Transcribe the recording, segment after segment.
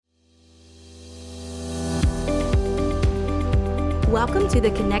Welcome to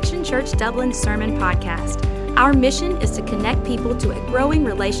the Connection Church Dublin Sermon Podcast. Our mission is to connect people to a growing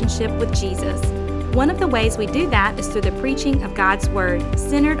relationship with Jesus. One of the ways we do that is through the preaching of God's Word,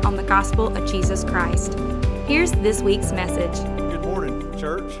 centered on the gospel of Jesus Christ. Here's this week's message. Good morning,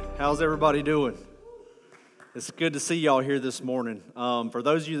 church. How's everybody doing? It's good to see y'all here this morning. For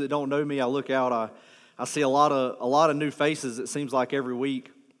those of you that don't know me, I look out, I see a lot of new faces, it seems like every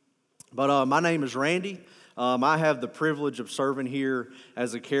week. But my name is Randy. I have the privilege of serving here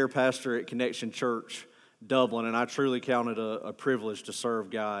as a care pastor at Connection Church Dublin, and I truly count it a privilege to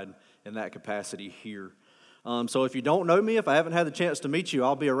serve God in that capacity here. So if you don't know me, if I haven't had the chance to meet you,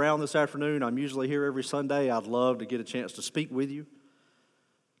 I'll be around this afternoon. I'm usually here every Sunday. I'd love to get a chance to speak with you.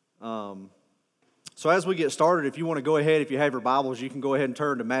 So as we get started, if you want to go ahead, if you have your Bibles, you can go ahead and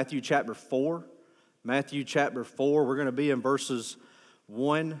turn to Matthew chapter 4. Matthew chapter 4, we're going to be in verses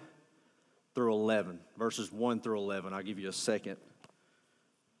 1 through 11. Verses 1 through 11. I'll give you a second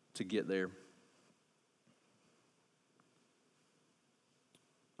to get there.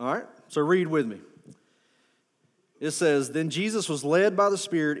 All right, so read with me. It says, "Then Jesus was led by the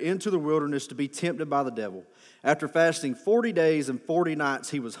Spirit into the wilderness to be tempted by the devil. After fasting 40 days and 40 nights,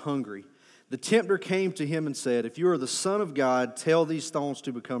 he was hungry. The tempter came to him and said, 'If you are the Son of God, tell these stones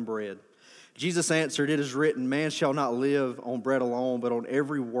to become bread.' Jesus answered, 'It is written, man shall not live on bread alone, but on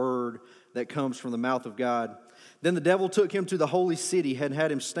every word that comes from the mouth of God.' Then the devil took him to the holy city and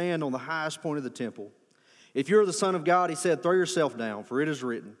had him stand on the highest point of the temple. 'If you are the Son of God,' he said, 'throw yourself down, for it is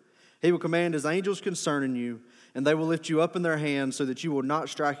written, he will command his angels concerning you, and they will lift you up in their hands so that you will not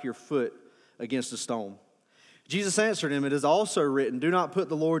strike your foot against a stone.' Jesus answered him, 'It is also written, do not put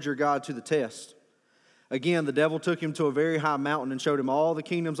the Lord your God to the test.' Again, the devil took him to a very high mountain and showed him all the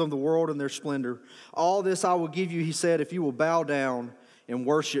kingdoms of the world and their splendor. 'All this I will give you,' he said, 'if you will bow down and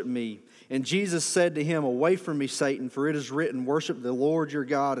worship me.' And Jesus said to him, 'Away from me, Satan, for it is written, worship the Lord your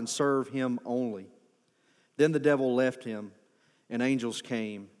God and serve him only.' Then the devil left him, and angels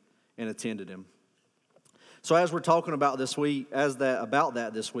came and attended him." So as we're talking about this week,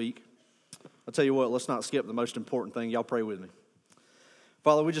 this week, I'll tell you what, let's not skip the most important thing. Y'all pray with me.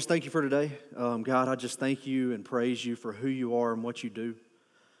 Father, we just thank you for today. God, I just thank you and praise you for who you are and what you do.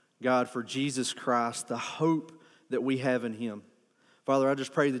 God, for Jesus Christ, the hope that we have in him. Father, I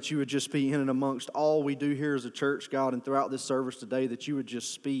just pray that you would just be in and amongst all we do here as a church, God, and throughout this service today, that you would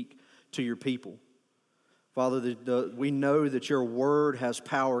just speak to your people. Father, we know that your word has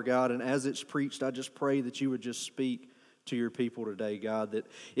power, God, and as it's preached, I just pray that you would just speak to your people today, God, that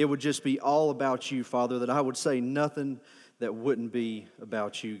it would just be all about you, Father, that I would say nothing that wouldn't be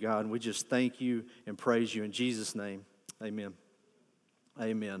about you, God. And we just thank you and praise you in Jesus' name. Amen.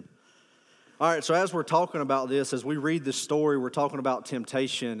 Amen. All right, so as we're talking about this, as we read this story, we're talking about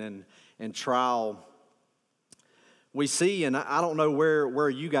temptation and trial. We see, and I don't know where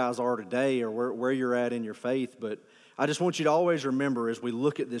you guys are today or where you're at in your faith, but I just want you to always remember as we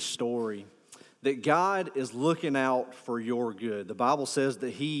look at this story that God is looking out for your good. The Bible says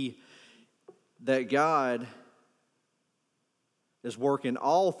that God is working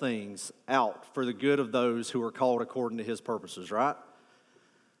all things out for the good of those who are called according to his purposes, right?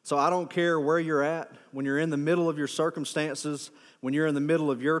 So I don't care where you're at, when you're in the middle of your circumstances, when you're in the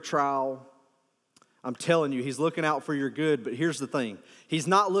middle of your trial, I'm telling you, he's looking out for your good, but here's the thing. He's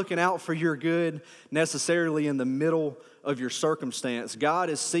not looking out for your good necessarily in the middle of your circumstance.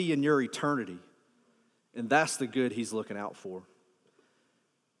 God is seeing your eternity, and that's the good he's looking out for.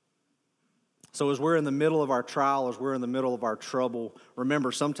 So as we're in the middle of our trial, as we're in the middle of our trouble,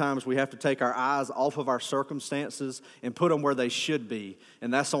 remember, sometimes we have to take our eyes off of our circumstances and put them where they should be,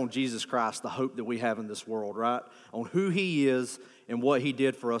 and that's on Jesus Christ, the hope that we have in this world, right? On who he is and what he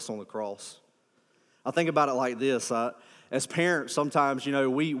did for us on the cross. I think about it like this. As parents, sometimes,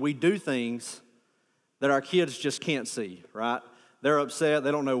 we do things that our kids just can't see, right? They're upset.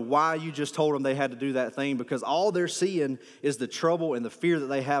 They don't know why you just told them they had to do that thing because all they're seeing is the trouble and the fear that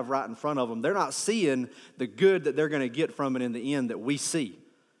they have right in front of them. They're not seeing the good that they're going to get from it in the end that we see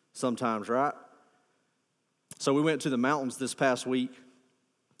sometimes, right? So we went to the mountains this past week,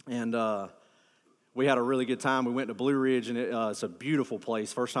 and we had a really good time. We went to Blue Ridge, and it's a beautiful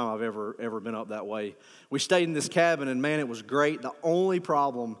place. First time I've ever been up that way. We stayed in this cabin, and man, it was great. The only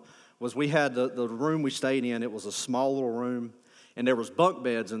problem was we had the room we stayed in. It was a small little room, and there was bunk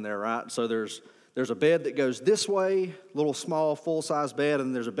beds in there, right? So there's a bed that goes this way, little small full-size bed,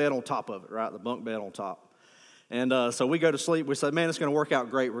 and there's a bed on top of it, right? The bunk bed on top. And so we go to sleep. We said, man, it's going to work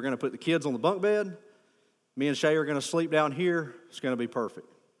out great. We're going to put the kids on the bunk bed. Me and Shay are going to sleep down here. It's going to be perfect,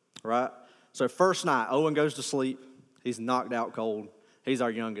 right? So first night, Owen goes to sleep. He's knocked out cold. He's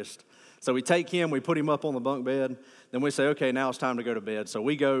our youngest. So we take him, we put him up on the bunk bed, then we say, okay, now it's time to go to bed. So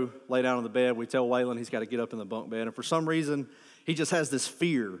we go lay down on the bed. We tell Waylon he's got to get up in the bunk bed. And for some reason, he just has this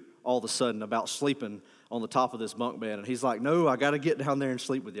fear all of a sudden about sleeping on the top of this bunk bed. And he's like, no, I got to get down there and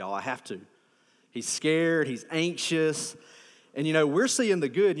sleep with y'all. I have to. He's scared. He's anxious. And, we're seeing the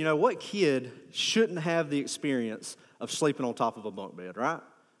good. What kid shouldn't have the experience of sleeping on top of a bunk bed, right?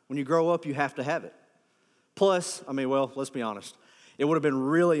 When you grow up, you have to have it. Plus, let's be honest. It would have been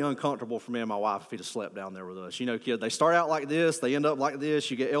really uncomfortable for me and my wife if he'd have slept down there with us. Kid, they start out like this, they end up like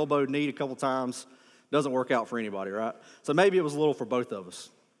this, you get elbowed, kneed a couple times. Doesn't work out for anybody, right? So maybe it was a little for both of us.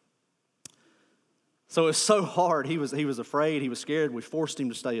 So it's so hard. He was afraid, he was scared. We forced him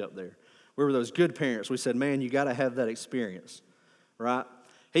to stay up there. We were those good parents. We said, man, you got to have that experience, right?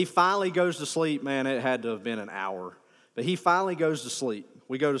 He finally goes to sleep. Man, it had to have been an hour. But he finally goes to sleep.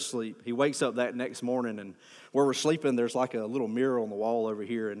 We go to sleep. He wakes up that next morning, and where we're sleeping, there's like a little mirror on the wall over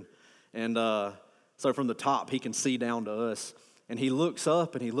here. And so from the top, he can see down to us. And he looks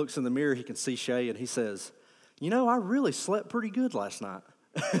up, and he looks in the mirror. He can see Shay, and he says, I really slept pretty good last night.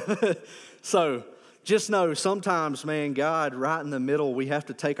 So just know sometimes, man, God, right in the middle, we have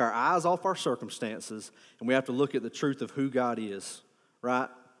to take our eyes off our circumstances, and we have to look at the truth of who God is, right?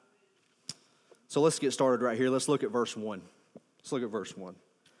 So let's get started right here. Let's look at verse 1. Let's look at verse 1.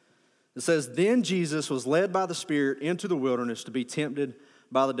 It says, then Jesus was led by the Spirit into the wilderness to be tempted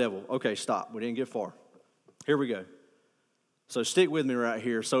by the devil. Okay, stop. We didn't get far. Here we go. So stick with me right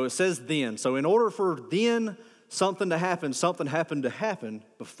here. So it says then. So in order for then something to happen, something happened to happen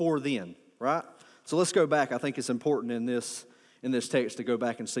before then, right? So let's go back. I think it's important in this text to go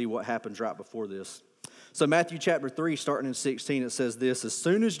back and see what happens right before this. So Matthew chapter 3, starting in 16, it says this, as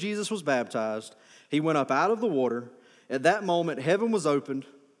soon as Jesus was baptized, he went up out of the water. At that moment, heaven was opened,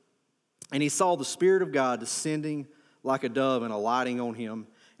 and he saw the Spirit of God descending like a dove and alighting on him.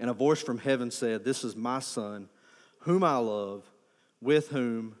 And a voice from heaven said, this is my Son, whom I love, with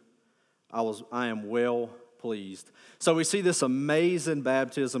whom I am well pleased. So we see this amazing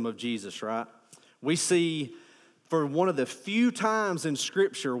baptism of Jesus, right? We see, for one of the few times in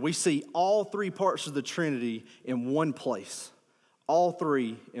Scripture, we see all three parts of the Trinity in one place. All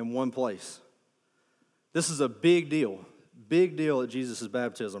three in one place. This is a big deal at Jesus'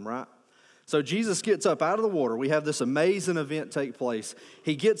 baptism, right? So Jesus gets up out of the water. We have this amazing event take place.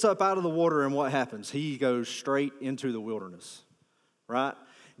 He gets up out of the water, and what happens? He goes straight into the wilderness, right?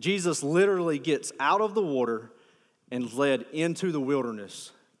 Jesus literally gets out of the water and led into the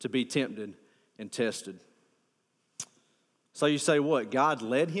wilderness to be tempted and tested. So you say, what? God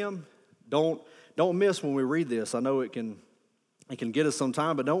led him? Don't miss when we read this. I know it can get us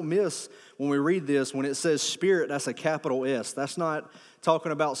sometime, but don't miss when we read this. When it says Spirit, that's a capital S. That's not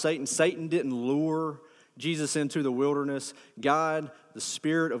talking about Satan. Satan didn't lure Jesus into the wilderness. God, the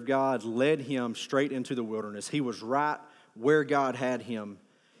Spirit of God, led him straight into the wilderness. He was right where God had him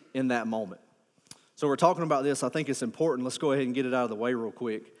in that moment. So we're talking about this. I think it's important. Let's go ahead and get it out of the way real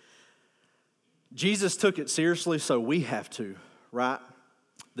quick. Jesus took it seriously, so we have to, right?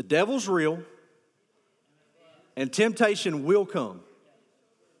 The devil's real, and temptation will come.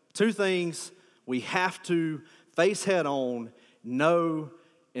 Two things we have to face head on, know,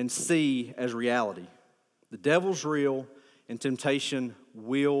 and see as reality. The devil's real, and temptation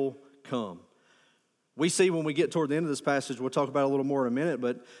will come. We see when we get toward the end of this passage, we'll talk about it a little more in a minute,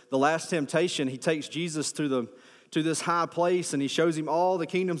 but the last temptation, he takes Jesus to this high place, and he shows him all the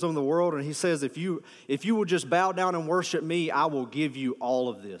kingdoms of the world, and he says, if you will just bow down and worship me, I will give you all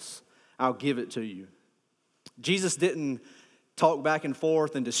of this. I'll give it to you. Jesus didn't talk back and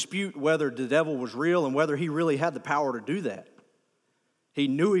forth and dispute whether the devil was real and whether he really had the power to do that. He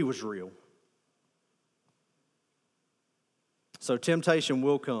knew he was real. So temptation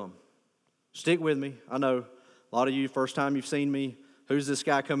will come. Stick with me. I know a lot of you, first time you've seen me, who's this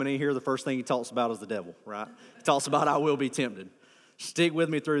guy coming in here? The first thing he talks about is the devil, right? He talks about I will be tempted. Stick with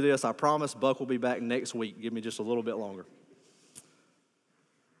me through this. I promise Buck will be back next week. Give me just a little bit longer.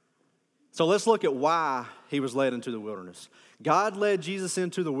 So let's look at why he was led into the wilderness. God led Jesus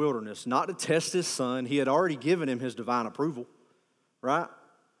into the wilderness not to test his son. He had already given him his divine approval, right?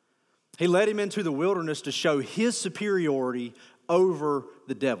 He led him into the wilderness to show his superiority over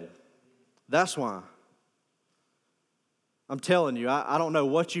the devil. That's why. I'm telling you, I don't know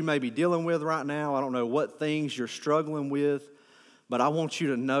what you may be dealing with right now. I don't know what things you're struggling with, but I want you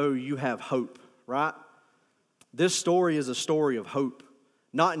to know you have hope, right? This story is a story of hope.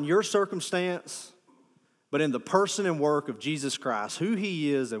 Not in your circumstance, but in the person and work of Jesus Christ, who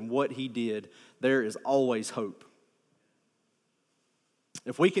he is and what he did, there is always hope.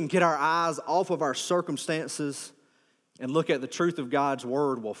 If we can get our eyes off of our circumstances and look at the truth of God's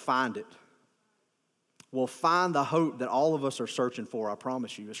word, we'll find it. We'll find the hope that all of us are searching for, I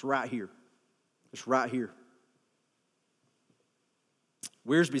promise you. It's right here. It's right here.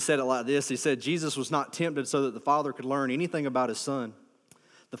 Wiersbe said it like this. He said, Jesus was not tempted so that the Father could learn anything about his Son.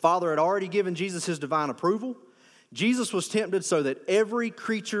 The Father had already given Jesus his divine approval. Jesus was tempted so that every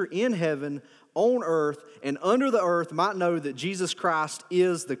creature in heaven, on earth, and under the earth might know that Jesus Christ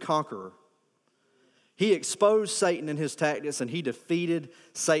is the conqueror. He exposed Satan and his tactics, and he defeated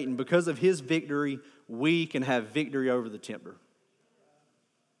Satan. Because of his victory, we can have victory over the tempter.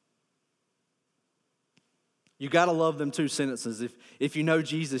 You got to love them two sentences. If you know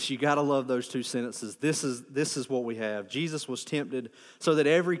Jesus, you got to love those two sentences. This is what we have. Jesus was tempted so that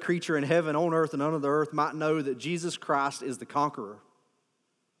every creature in heaven, on earth, and under the earth might know that Jesus Christ is the conqueror.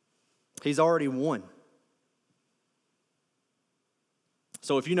 He's already won.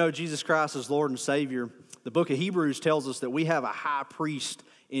 So if you know Jesus Christ as Lord and Savior, the book of Hebrews tells us that we have a high priest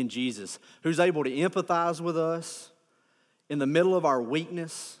in Jesus who's able to empathize with us in the middle of our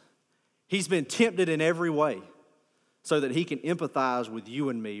weakness. He's been tempted in every way so that he can empathize with you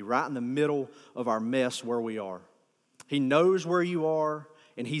and me right in the middle of our mess where we are. He knows where you are,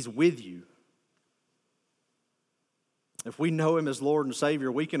 and he's with you. If we know him as Lord and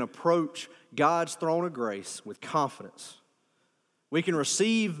Savior, we can approach God's throne of grace with confidence. We can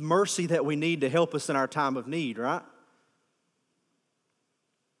receive mercy that we need to help us in our time of need, right?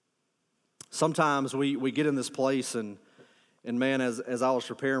 Sometimes we get in this place and man, as I was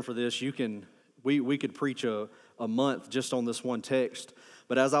preparing for this, we could preach a month just on this one text.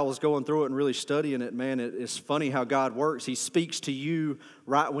 But as I was going through it and really studying it, man, it's funny how God works. He speaks to you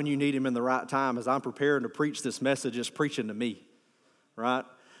right when you need him in the right time. As I'm preparing to preach this message, it's preaching to me, right?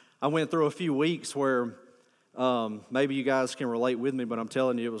 I went through a few weeks where maybe you guys can relate with me, but I'm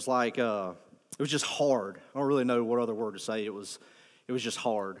telling you, it was like, it was just hard. I don't really know what other word to say. It was just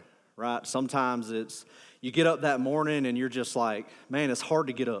hard, right? Sometimes you get up that morning and you're just like, man, it's hard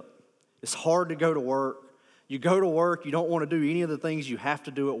to get up. It's hard to go to work. You go to work, you don't want to do any of the things you have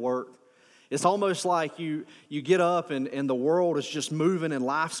to do at work. It's almost like you get up and the world is just moving and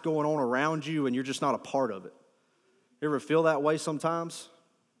life's going on around you and you're just not a part of it. You ever feel that way sometimes?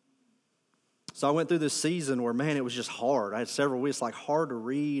 So I went through this season where, man, it was just hard. I had several weeks, it's like hard to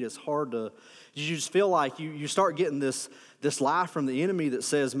read. It's hard to, you just feel like you start getting this lie from the enemy that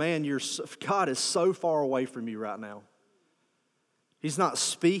says, man, God is so far away from you right now. He's not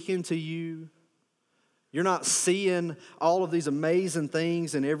speaking to you. You're not seeing all of these amazing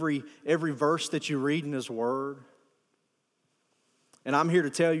things in every verse that you read in his word. And I'm here to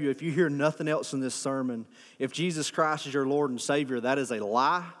tell you, if you hear nothing else in this sermon, if Jesus Christ is your Lord and Savior, that is a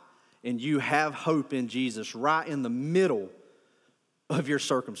lie, and you have hope in Jesus right in the middle of your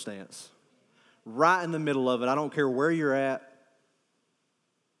circumstance. Right in the middle of it. I don't care where you're at.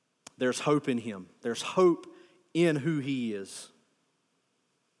 There's hope in him. There's hope in who he is.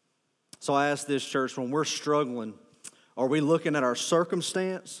 So I ask this, church, when we're struggling, are we looking at our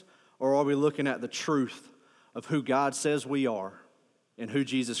circumstance or are we looking at the truth of who God says we are and who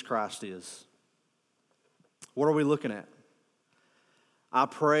Jesus Christ is? What are we looking at? I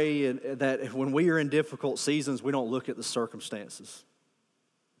pray that when we are in difficult seasons, we don't look at the circumstances.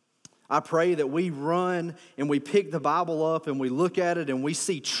 I pray that we run and we pick the Bible up and we look at it and we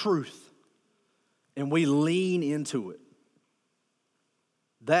see truth and we lean into it.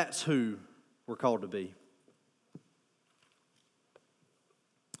 That's who we're called to be.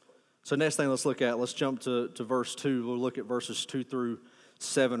 So next thing let's look at, let's jump to verse 2. We'll look at verses 2 through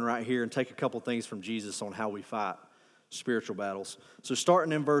 7 right here and take a couple things from Jesus on how we fight spiritual battles. So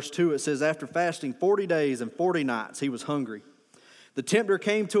starting in verse 2, it says, after fasting 40 days and 40 nights, he was hungry. The tempter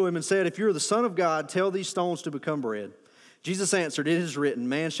came to him and said, if you are the Son of God, tell these stones to become bread. Jesus answered, it is written,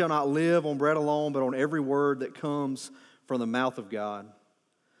 man shall not live on bread alone, but on every word that comes from the mouth of God.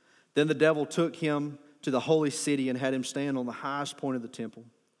 Then the devil took him to the holy city and had him stand on the highest point of the temple.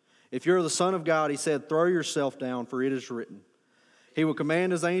 If you're the Son of God, he said, throw yourself down, for it is written. He will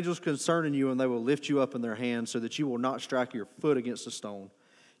command his angels concerning you, and they will lift you up in their hands so that you will not strike your foot against a stone.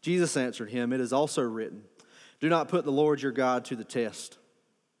 Jesus answered him, it is also written, do not put the Lord your God to the test.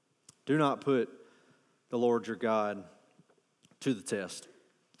 Do not put the Lord your God to the test.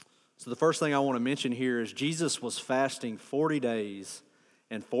 So the first thing I want to mention here is Jesus was fasting 40 days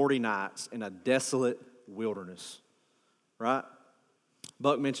and 40 nights in a desolate wilderness, right?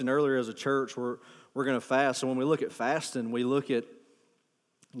 Buck mentioned earlier as a church, we're going to fast. So when we look at fasting, we look at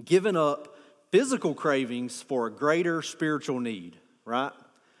giving up physical cravings for a greater spiritual need, right?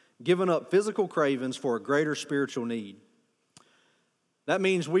 Giving up physical cravings for a greater spiritual need. That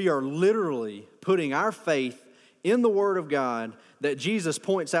means we are literally putting our faith in the Word of God that Jesus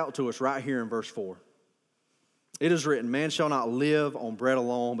points out to us right here in verse 4. It is written, man shall not live on bread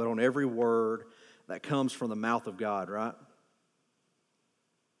alone, but on every word that comes from the mouth of God, right?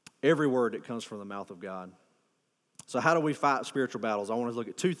 Every word that comes from the mouth of God. So how do we fight spiritual battles? I want to look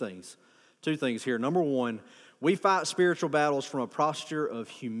at two things. Two things here. Number one, we fight spiritual battles from a posture of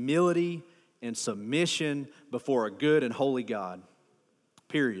humility and submission before a good and holy God.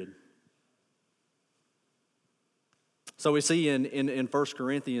 Period. So we see in 1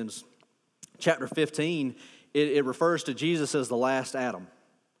 Corinthians chapter 15, it refers to Jesus as the last Adam,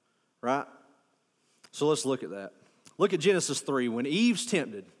 right? So let's look at that. Look at Genesis 3. When Eve's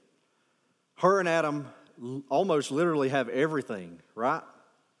tempted, her and Adam almost literally have everything, right?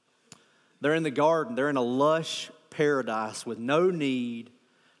 They're in the garden. They're in a lush paradise with no need,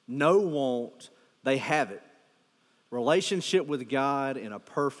 no want. They have it. Relationship with God in a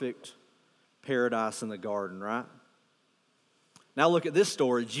perfect paradise in the garden, right? Now look at this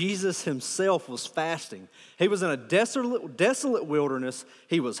story. Jesus himself was fasting. He was in a desolate wilderness.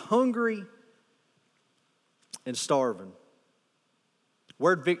 He was hungry and starving.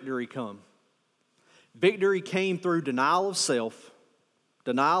 Where'd victory come? Victory came through denial of self,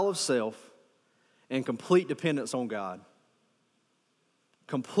 and complete dependence on God.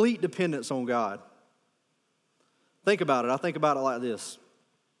 Complete dependence on God. Think about it. I think about it like this.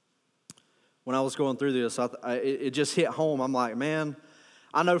 When I was going through this, it just hit home. I'm like, man,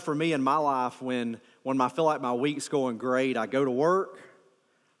 I know for me in my life, when I feel like my week's going great, I go to work.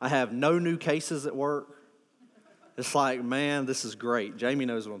 I have no new cases at work. It's like, man, this is great. Jamie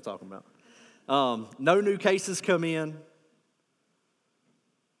knows what I'm talking about. No new cases come in.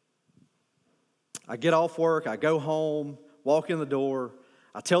 I get off work. I go home, walk in the door.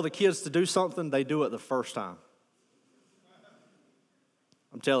 I tell the kids to do something. They do it the first time.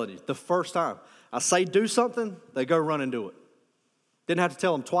 I'm telling you, the first time. I say do something, they go run and do it. Didn't have to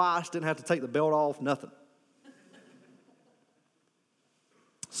tell them twice, didn't have to take the belt off, nothing.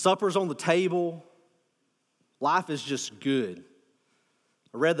 Supper's on the table. Life is just good.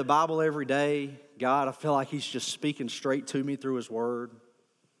 I read the Bible every day. God, I feel like He's just speaking straight to me through His Word.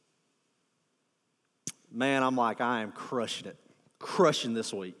 Man, I'm like, I am crushing it. Crushing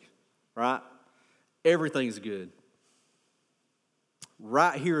this week, right? Everything's good.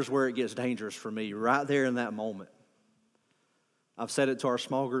 Right here is where it gets dangerous for me, right there in that moment. I've said it to our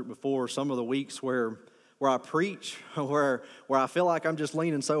small group before, some of the weeks where I preach, where I feel like I'm just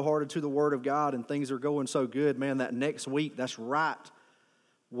leaning so hard into the Word of God and things are going so good, man, that next week, that's right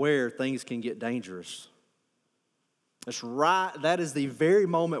where things can get dangerous. That's right, that is the very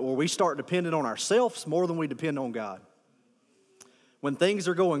moment where we start depending on ourselves more than we depend on God. When things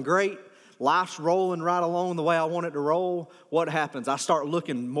are going great, life's rolling right along the way I want it to roll, what happens? I start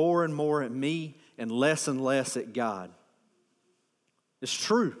looking more and more at me and less at God. It's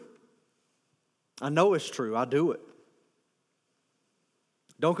true. I know it's true. I do it.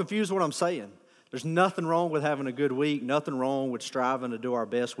 Don't confuse what I'm saying. There's nothing wrong with having a good week, nothing wrong with striving to do our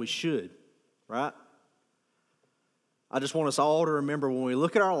best. We should, right? I just want us all to remember when we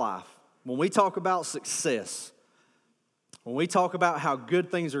look at our life, when we talk about success, when we talk about how good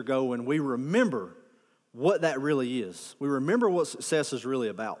things are going, we remember what that really is. We remember what success is really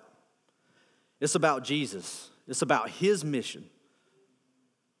about. It's about Jesus. It's about His mission.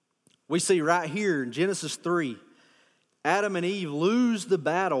 We see right here in Genesis 3, Adam and Eve lose the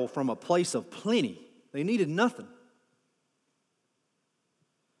battle from a place of plenty. They needed nothing.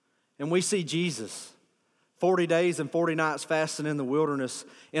 And we see Jesus, 40 days and 40 nights fasting in the wilderness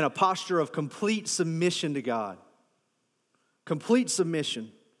in a posture of complete submission to God. Complete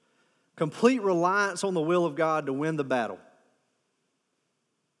submission, complete reliance on the will of God to win the battle.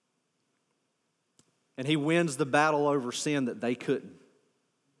 And He wins the battle over sin that they couldn't.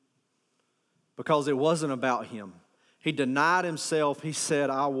 Because it wasn't about Him. He denied Himself. He said,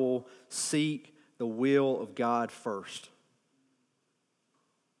 I will seek the will of God first.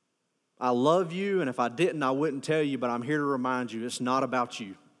 I love you, and if I didn't, I wouldn't tell you, but I'm here to remind you, it's not about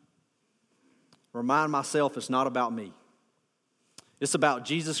you. Remind myself it's not about me. It's about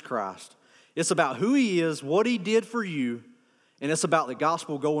Jesus Christ. It's about who He is, what He did for you, and it's about the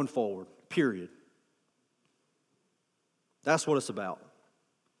gospel going forward, period. That's what it's about.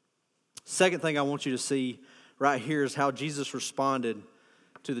 Second thing I want you to see right here is how Jesus responded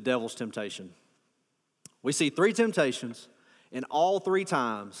to the devil's temptation. We see 3 temptations, and all 3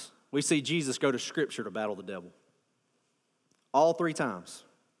 times we see Jesus go to Scripture to battle the devil. All 3 times.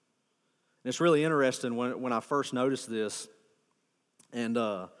 And it's really interesting when I first noticed this. And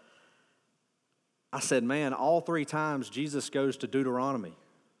I said, man, all 3 times Jesus goes to Deuteronomy.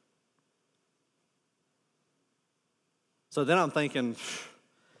 So then I'm thinking,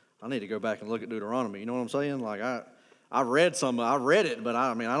 I need to go back and look at Deuteronomy. You know what I'm saying? Like I read it, but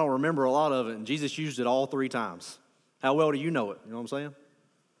I don't remember a lot of it. And Jesus used it all 3 times. How well do you know it? You know what I'm saying?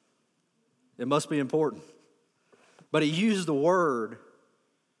 It must be important. But he used the word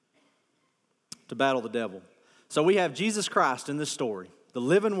to battle the devil. So we have Jesus Christ in this story, the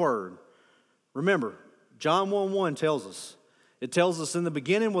living word. Remember, John 1:1 tells us. It tells us in the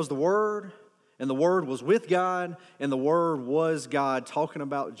beginning was the Word, and the Word was with God, and the Word was God, talking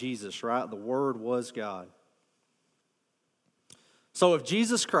about Jesus, right? The Word was God. So if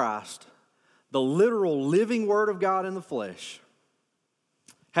Jesus Christ, the literal living Word of God in the flesh,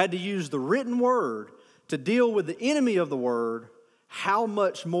 had to use the written Word to deal with the enemy of the Word, how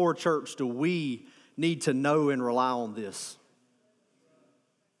much more, church, do we need to know and rely on this?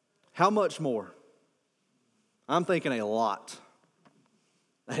 How much more? I'm thinking a lot.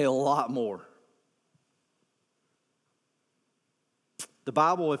 A lot more. The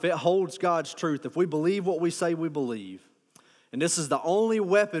Bible, if it holds God's truth, if we believe what we say we believe, and this is the only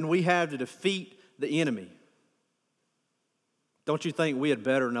weapon we have to defeat the enemy, don't you think we had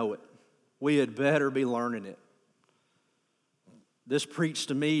better know it? We had better be learning it. This preached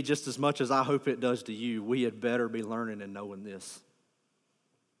to me just as much as I hope it does to you. We had better be learning and knowing this.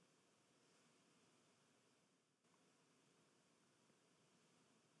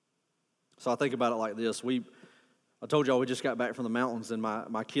 So I think about it like this. I told y'all we just got back from the mountains, and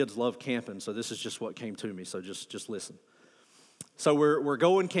my kids love camping, so this is just what came to me, so just listen. So we're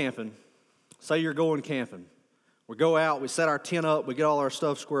going camping. Say you're going camping. We go out, we set our tent up, we get all our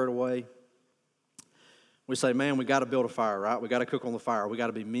stuff squared away. We say, man, we got to build a fire, right? We got to cook on the fire. We got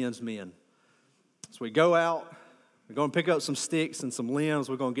to be men's men. So we go out, we're going to pick up some sticks and some limbs.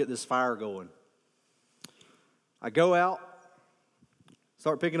 We're going to get this fire going. I go out,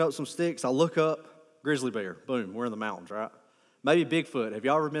 start picking up some sticks. I look up, grizzly bear. Boom, we're in the mountains, right? Maybe Bigfoot. Have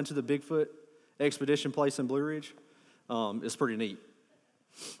y'all ever been to the Bigfoot expedition place in Blue Ridge? It's pretty neat.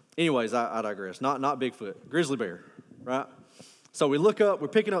 Anyways, I digress. Not Bigfoot. Grizzly bear, right? So we look up, we're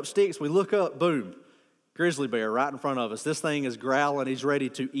picking up sticks. We look up, boom, grizzly bear right in front of us. This thing is growling. He's ready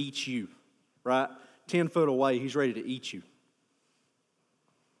to eat you, right? 10 foot away, he's ready to eat you.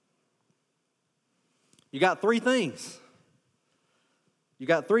 You got 3 things. You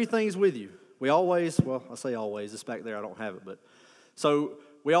got 3 things with you. We always, well, I say always, it's back there, I don't have it, but. So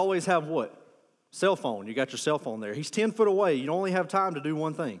we always have what? Cell phone. You got your cell phone there. He's 10 foot away. You only have time to do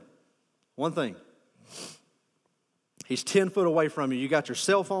one thing. One thing. He's 10 foot away from you. You got your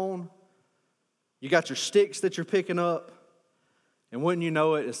cell phone. You got your sticks that you're picking up. And wouldn't you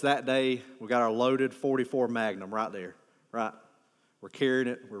know it, it's that day, we got our loaded .44 Magnum right there, right? We're carrying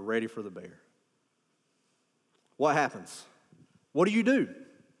it. We're ready for the bear. What happens? What do you do?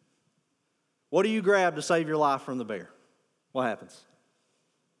 What do you grab to save your life from the bear? What happens?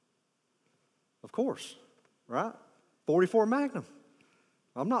 Of course, right? .44 Magnum.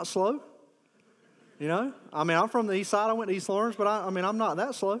 I'm not slow. You know? I mean, I'm from the east side. I went to East Lawrence, but I'm not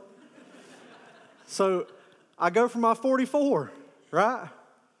that slow. So I go for my .44, right?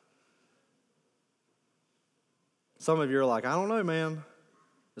 Some of you are like, I don't know, man.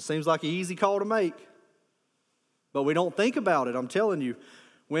 It seems like an easy call to make. But we don't think about it, I'm telling you.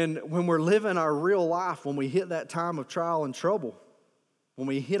 When we're living our real life, when we hit that time of trial and trouble, when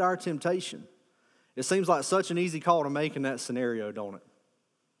we hit our temptation, it seems like such an easy call to make in that scenario, don't it?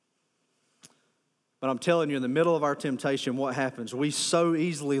 But I'm telling you, in the middle of our temptation, what happens? We so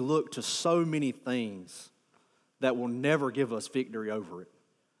easily look to so many things that will never give us victory over it.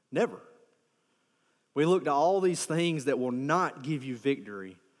 Never. We look to all these things that will not give you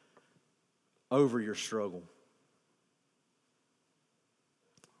victory over your struggle.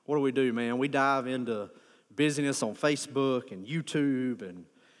 What do, man? We dive into busyness on Facebook and YouTube and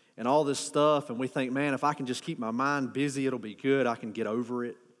all this stuff, and we think, man, if I can just keep my mind busy, it'll be good. I can get over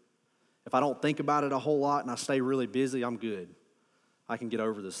it. If I don't think about it a whole lot and I stay really busy, I'm good. I can get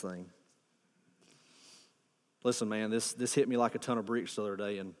over this thing. Listen, man, this hit me like a ton of bricks the other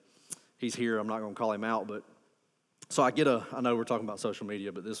day, and he's here. I'm not going to call him out, but so I know we're talking about social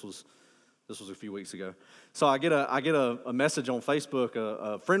media, but this was a few weeks ago. So I get a message on Facebook,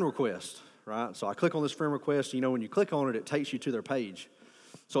 a friend request, right? So I click on this friend request. You know, when you click on it, it takes you to their page.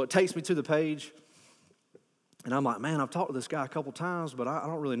 So it takes me to the page, and I'm like, man, I've talked to this guy a couple times, but I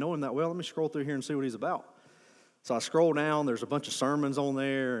don't really know him that well. Let me scroll through here and see what he's about. So I scroll down. There's a bunch of sermons on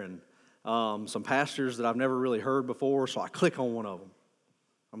there and some pastors that I've never really heard before, so I click on one of them.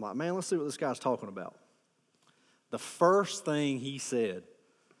 I'm like, man, let's see what this guy's talking about. The first thing he said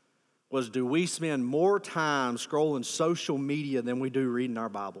was, do we spend more time scrolling social media than we do reading our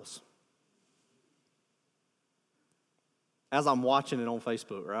Bibles? as I'm watching it on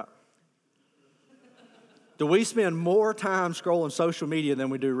Facebook, right? Do we spend more time scrolling social media than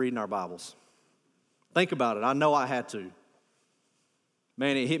we do reading our Bibles? Think about it. I know I had to.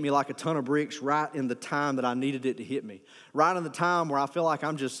 Man, it hit me like a ton of bricks right in the time that I needed it to hit me. Right in the time where I feel like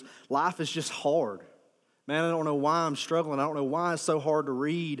life is just hard. Man, I don't know why I'm struggling. I don't know why it's so hard to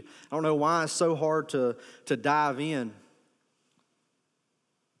read. I don't know why it's so hard to dive in.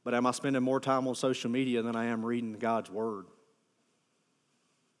 But am I spending more time on social media than I am reading God's Word?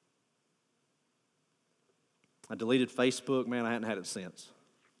 I deleted Facebook. Man, I hadn't had it since.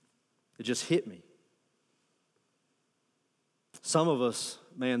 It just hit me. Some of us,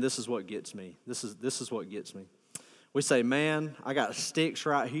 man, this is what gets me. This is what gets me. We say, man, I got sticks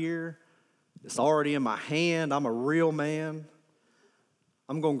right here. It's already in my hand. I'm a real man.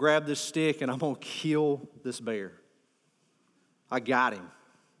 I'm going to grab this stick and I'm going to kill this bear. I got him.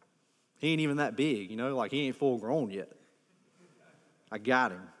 He ain't even that big, like he ain't full grown yet. I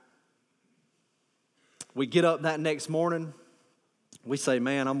got him. We get up that next morning. We say,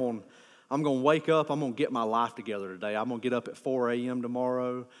 man, I'm going to wake up. I'm going to get my life together today. I'm going to get up at 4 a.m.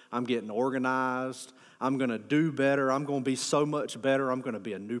 tomorrow. I'm getting organized. I'm going to do better. I'm going to be so much better. I'm going to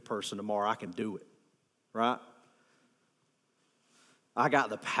be a new person tomorrow. I can do it, right? I got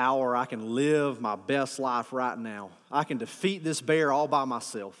the power. I can live my best life right now. I can defeat this bear all by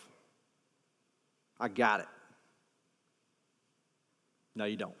myself. I got it. No,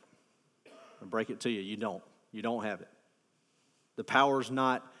 you don't. I'll break it to you. You don't. You don't have it. The power's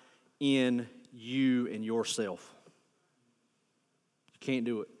not in you and yourself. You can't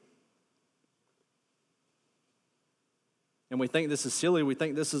do it. And we think this is silly. We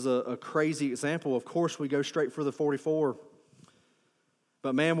think this is a crazy example. Of course, we go straight for the 44.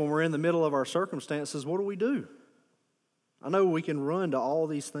 But man, when we're in the middle of our circumstances, what do? I know we can run to all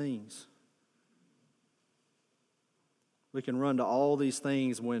these things. We can run to all these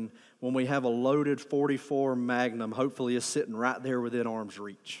things when we have a loaded 44 Magnum, hopefully is sitting right there within arm's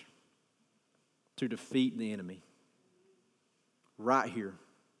reach to defeat the enemy. Right here.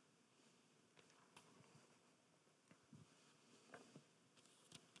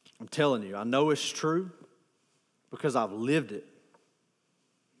 I'm telling you, I know it's true because I've lived it.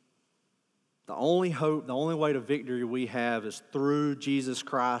 The only hope, the only way to victory we have is through Jesus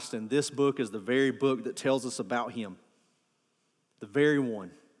Christ, and this book is the very book that tells us about Him. The very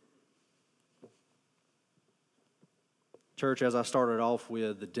one. Church, as I started off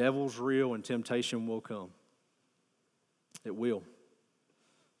with, the devil's real and temptation will come. It will.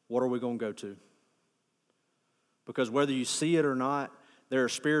 What are we going to go to? Because whether you see it or not, there are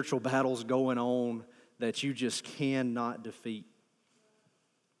spiritual battles going on that you just cannot defeat.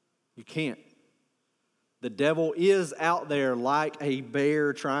 You can't. The devil is out there like a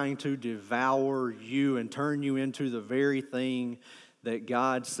bear trying to devour you and turn you into the very thing that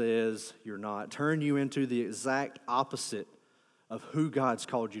God says you're not. Turn you into the exact opposite of who God's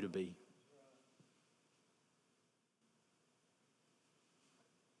called you to be.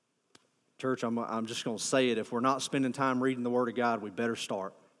 Church, I'm just going to say it. If we're not spending time reading the Word of God, we better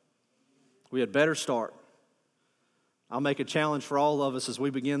start. We had better start. I'll make a challenge for all of us as we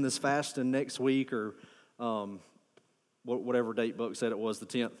begin this fasting next week or whatever date Buck said it was, the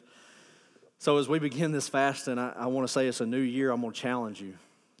 10th. So as we begin this fasting, I want to say it's a new year. I'm going to challenge you.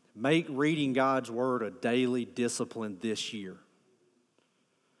 Make reading God's Word a daily discipline this year.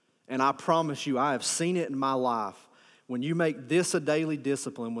 And I promise you, I have seen it in my life. When you make this a daily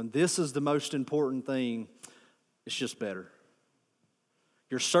discipline, when this is the most important thing, it's just better.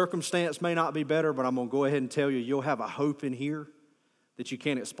 Your circumstance may not be better, but I'm going to go ahead and tell you, you'll have a hope in here that you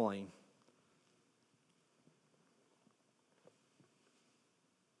can't explain.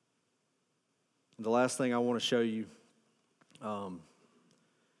 The last thing I want to show you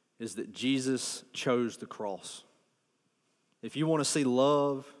is that Jesus chose the cross. If you want to see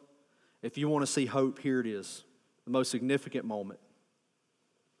love, if you want to see hope, here it is, the most significant moment.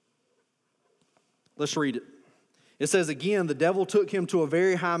 Let's read it. It says, again, the devil took him to a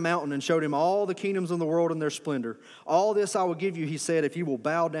very high mountain and showed him all the kingdoms of the world and their splendor. All this I will give you, he said, if you will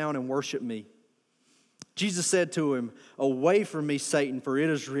bow down and worship me. Jesus said to him, away from me, Satan, for it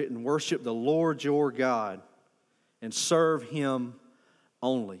is written, worship the Lord your God and serve him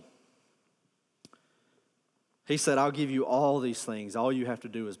only. He said, I'll give you all these things. All you have to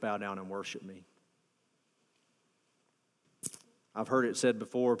do is bow down and worship me. I've heard it said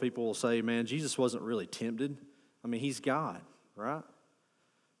before, people will say, man, Jesus wasn't really tempted. I mean, he's God, right?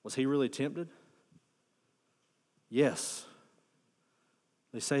 Was he really tempted? Yes.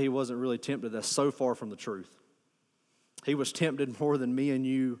 They say he wasn't really tempted. That's so far from the truth. He was tempted more than me and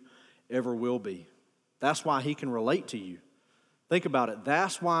you ever will be. That's why he can relate to you. Think about it.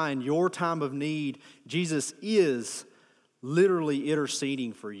 That's why in your time of need, Jesus is literally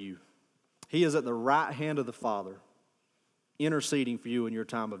interceding for you. He is at the right hand of the Father, interceding for you in your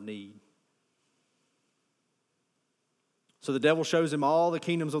time of need. So the devil shows him all the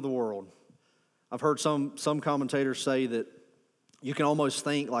kingdoms of the world. I've heard some commentators say that you can almost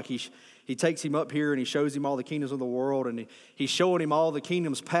think like he takes him up here and he shows him all the kingdoms of the world, and he's showing him all the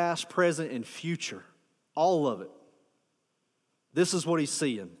kingdoms past, present, and future. All of it. This is what he's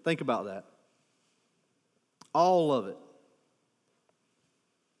seeing. Think about that. All of it.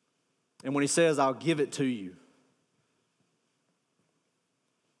 And when he says, I'll give it to you,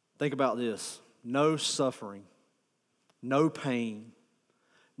 think about this. No suffering, no pain,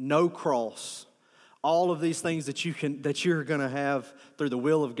 no cross. All of these things that you're going to have through the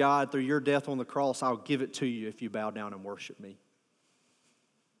will of God, through your death on the cross, I'll give it to you if you bow down and worship me.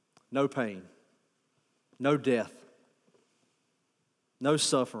 No pain, no death, no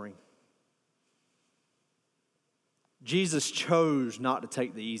suffering. Jesus chose not to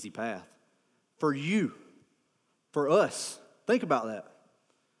take the easy path. For you, for us. Think about that.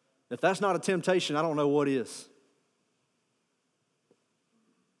 If that's not a temptation, I don't know what is.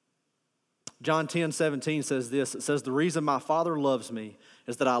 John 10:17 says this. It says, the reason my Father loves me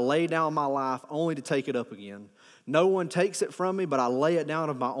is that I lay down my life only to take it up again. No one takes it from me, but I lay it down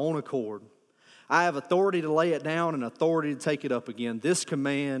of my own accord. I have authority to lay it down and authority to take it up again. This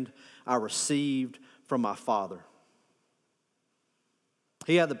command I received from my Father.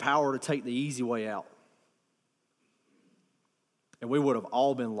 He had the power to take the easy way out. And we would have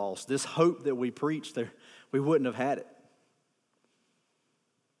all been lost. This hope that we preached, we wouldn't have had it.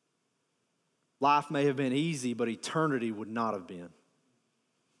 Life may have been easy, but eternity would not have been.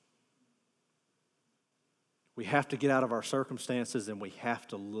 We have to get out of our circumstances and we have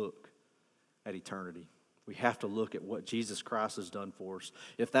to look at eternity. We have to look at what Jesus Christ has done for us.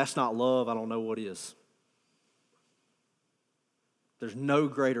 If that's not love, I don't know what is. There's no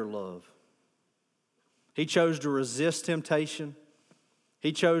greater love. He chose to resist temptation.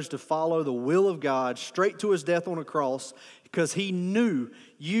 He chose to follow the will of God straight to his death on a cross because he knew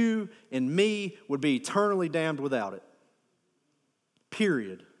you and me would be eternally damned without it.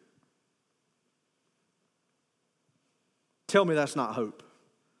 Period. Tell me that's not hope.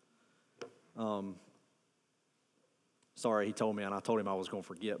 Sorry, he told me, and I told him I was going to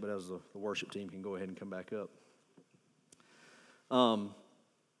forget, but as the worship team can go ahead and come back up.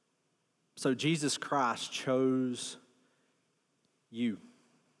 So Jesus Christ chose you.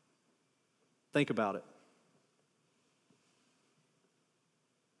 Think about it.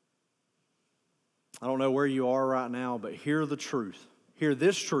 I don't know where you are right now, but hear the truth. Hear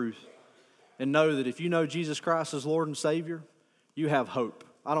this truth and know that if you know Jesus Christ as Lord and Savior, you have hope.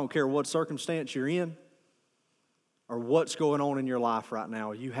 I don't care what circumstance you're in or what's going on in your life right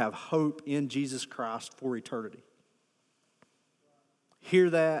now. You have hope in Jesus Christ for eternity. Hear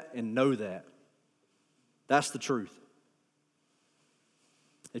that and know that. That's the truth.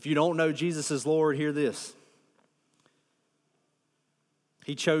 If you don't know Jesus as Lord, hear this.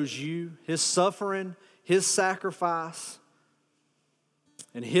 He chose you, his suffering, his sacrifice,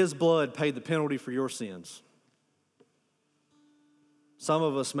 and his blood paid the penalty for your sins. Some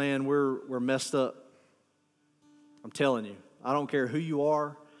of us, man, we're messed up. I'm telling you. I don't care who you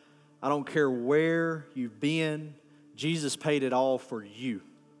are. I don't care where you've been. Jesus paid it all for you.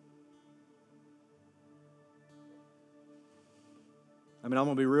 I mean, I'm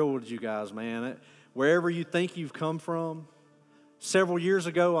going to be real with you guys, man. Wherever you think you've come from, several years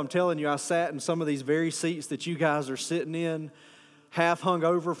ago, I'm telling you, I sat in some of these very seats that you guys are sitting in, half hung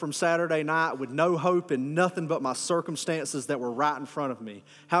over from Saturday night with no hope and nothing but my circumstances that were right in front of me.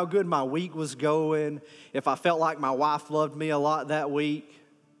 How good my week was going, if I felt like my wife loved me a lot that week.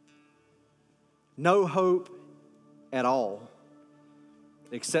 No hope at all,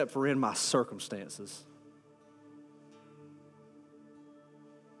 except for in my circumstances.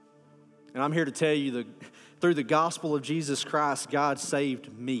 And I'm here to tell you that through the gospel of Jesus Christ, God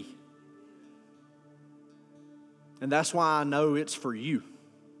saved me. And that's why I know it's for you.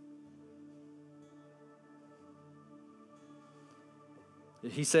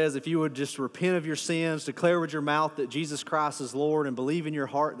 He says if you would just repent of your sins, declare with your mouth that Jesus Christ is Lord, and believe in your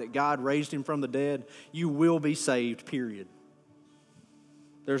heart that God raised him from the dead, you will be saved, period.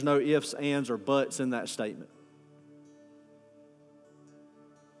 There's no ifs, ands, or buts in that statement.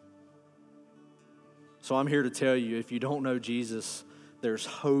 So I'm here to tell you, if you don't know Jesus, there's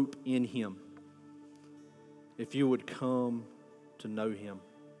hope in him. If you would come to know him.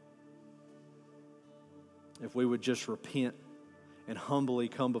 If we would just repent and humbly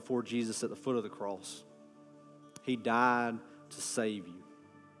come before Jesus at the foot of the cross. He died to save you.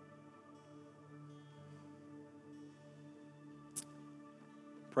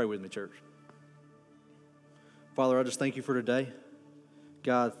 Pray with me, church. Father, I just thank you for today.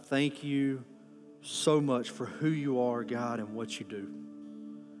 God, thank you so much for who you are, God, and what you do.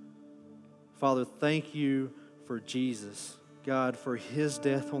 Father, thank you for Jesus. God, for his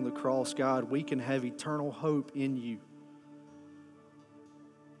death on the cross. God, we can have eternal hope in you.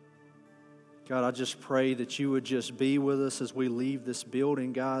 God, I just pray that you would just be with us as we leave this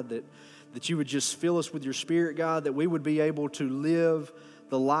building, God, that you would just fill us with your Spirit, God, that we would be able to live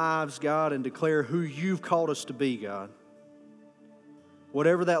the lives, God, and declare who you've called us to be, God.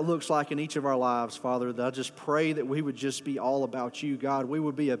 Whatever that looks like in each of our lives, Father, I just pray that we would just be all about you, God. We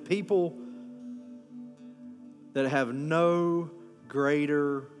would be a people that have no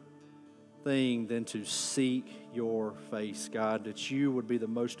greater thing than to seek your face, God, that you would be the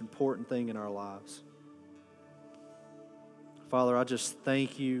most important thing in our lives. Father, I just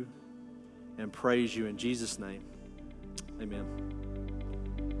thank you and praise you in Jesus' name. Amen.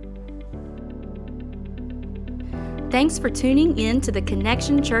 Thanks for tuning in to the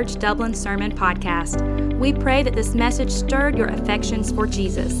Connection Church Dublin Sermon Podcast. We pray that this message stirred your affections for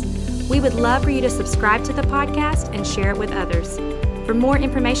Jesus. We would love for you to subscribe to the podcast and share it with others. For more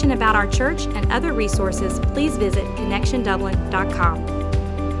information about our church and other resources, please visit connectiondublin.com.